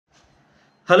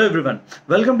Hello everyone,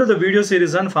 welcome to the video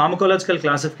series on pharmacological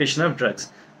classification of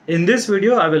drugs. In this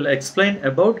video, I will explain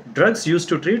about drugs used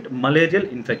to treat malarial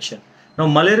infection. Now,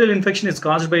 malarial infection is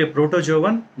caused by a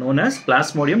protozoan known as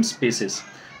Plasmodium species.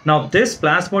 Now, this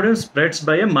Plasmodium spreads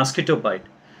by a mosquito bite.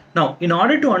 Now, in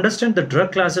order to understand the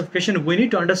drug classification, we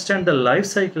need to understand the life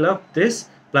cycle of this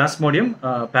Plasmodium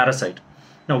parasite.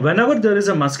 Now, whenever there is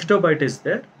a mosquito bite is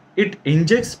there, it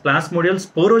injects Plasmodial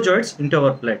sporozoites into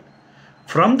our blood.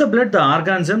 From the blood, the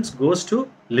organisms goes to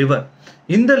liver.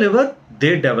 In the liver,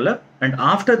 they develop, and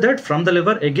after that, from the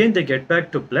liver, again they get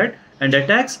back to blood and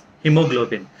attacks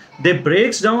hemoglobin. They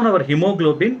breaks down our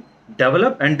hemoglobin,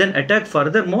 develop, and then attack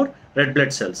furthermore red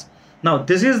blood cells. Now,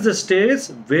 this is the stage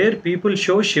where people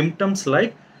show symptoms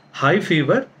like high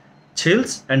fever,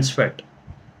 chills, and sweat.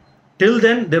 Till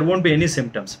then, there won't be any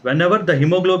symptoms. Whenever the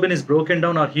hemoglobin is broken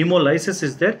down or hemolysis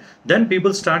is there, then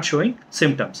people start showing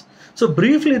symptoms. So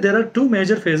briefly, there are two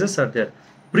major phases are there: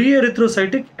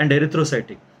 pre-erythrocytic and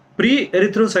erythrocytic.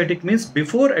 Pre-erythrocytic means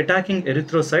before attacking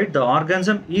erythrocyte, the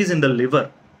organism is in the liver.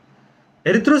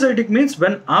 Erythrocytic means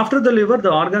when after the liver,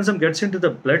 the organism gets into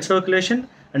the blood circulation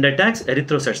and attacks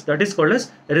erythrocytes. That is called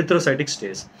as erythrocytic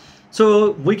stage.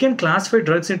 So we can classify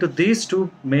drugs into these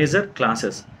two major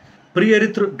classes: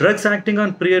 drugs acting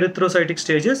on pre-erythrocytic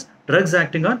stages, drugs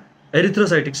acting on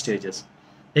erythrocytic stages.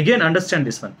 Again, understand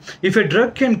this one. If a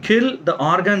drug can kill the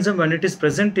organism when it is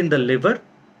present in the liver,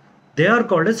 they are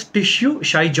called as tissue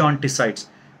schizonticides.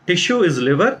 Tissue is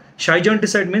liver.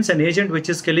 Schizonticide means an agent which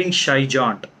is killing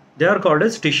schizont. They are called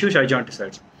as tissue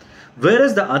schizonticides.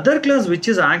 Whereas the other class which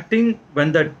is acting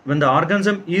when the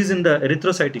organism is in the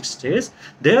erythrocytic stage,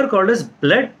 they are called as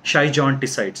blood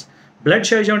schizonticides. Blood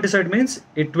schizonticide means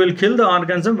it will kill the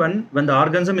organism when the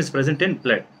organism is present in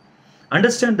blood.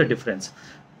 Understand the difference.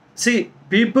 See,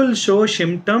 people show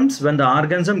symptoms when the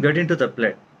organism get into the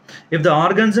blood. If the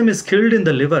organism is killed in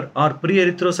the liver or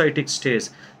pre-erythrocytic stage,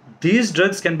 these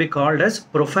drugs can be called as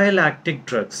prophylactic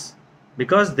drugs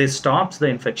because they stops the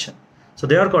infection. So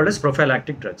they are called as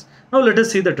prophylactic drugs. Now let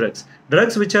us see the drugs.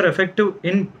 Drugs which are effective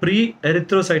in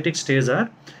pre-erythrocytic stage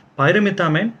are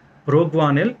pyrimethamine,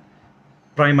 proguanil,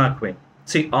 primaquine.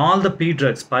 See, all the P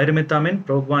drugs: pyrimethamine,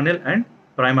 proguanil, and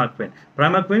primaquine.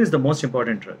 Primaquine is the most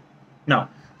important drug. Now,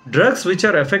 drugs which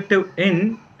are effective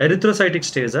in erythrocytic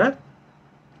stage are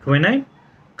quinine,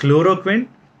 chloroquine,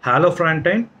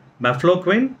 halophantine,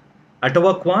 mefloquine,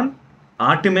 atovaquone,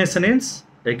 artemisinin,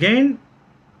 again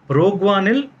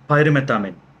proguanil,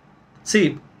 pyrimethamine.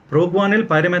 See, proguanil,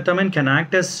 pyrimethamine can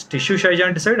act as tissue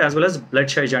schizonticide as well as blood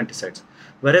schizanticides,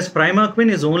 whereas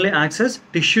primaquine is only acts as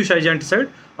tissue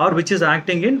schizonticide or which is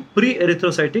acting in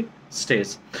pre-erythrocytic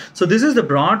stage. So this is the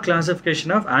broad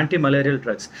classification of anti-malarial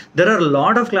drugs. There are a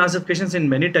lot of classifications in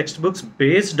many textbooks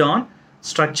based on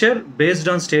structure, based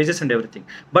on stages and everything.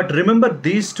 But remember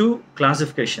these two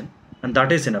classification and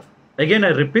that is enough. Again, I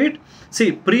repeat,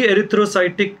 see,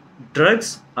 pre-erythrocytic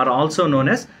drugs are also known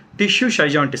as tissue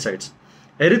schizonticides.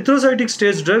 Erythrocytic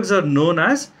stage drugs are known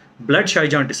as blood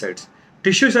schizonticides.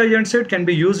 Tissue schizonticide can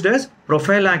be used as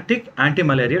prophylactic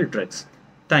anti-malarial drugs.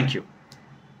 Thank you.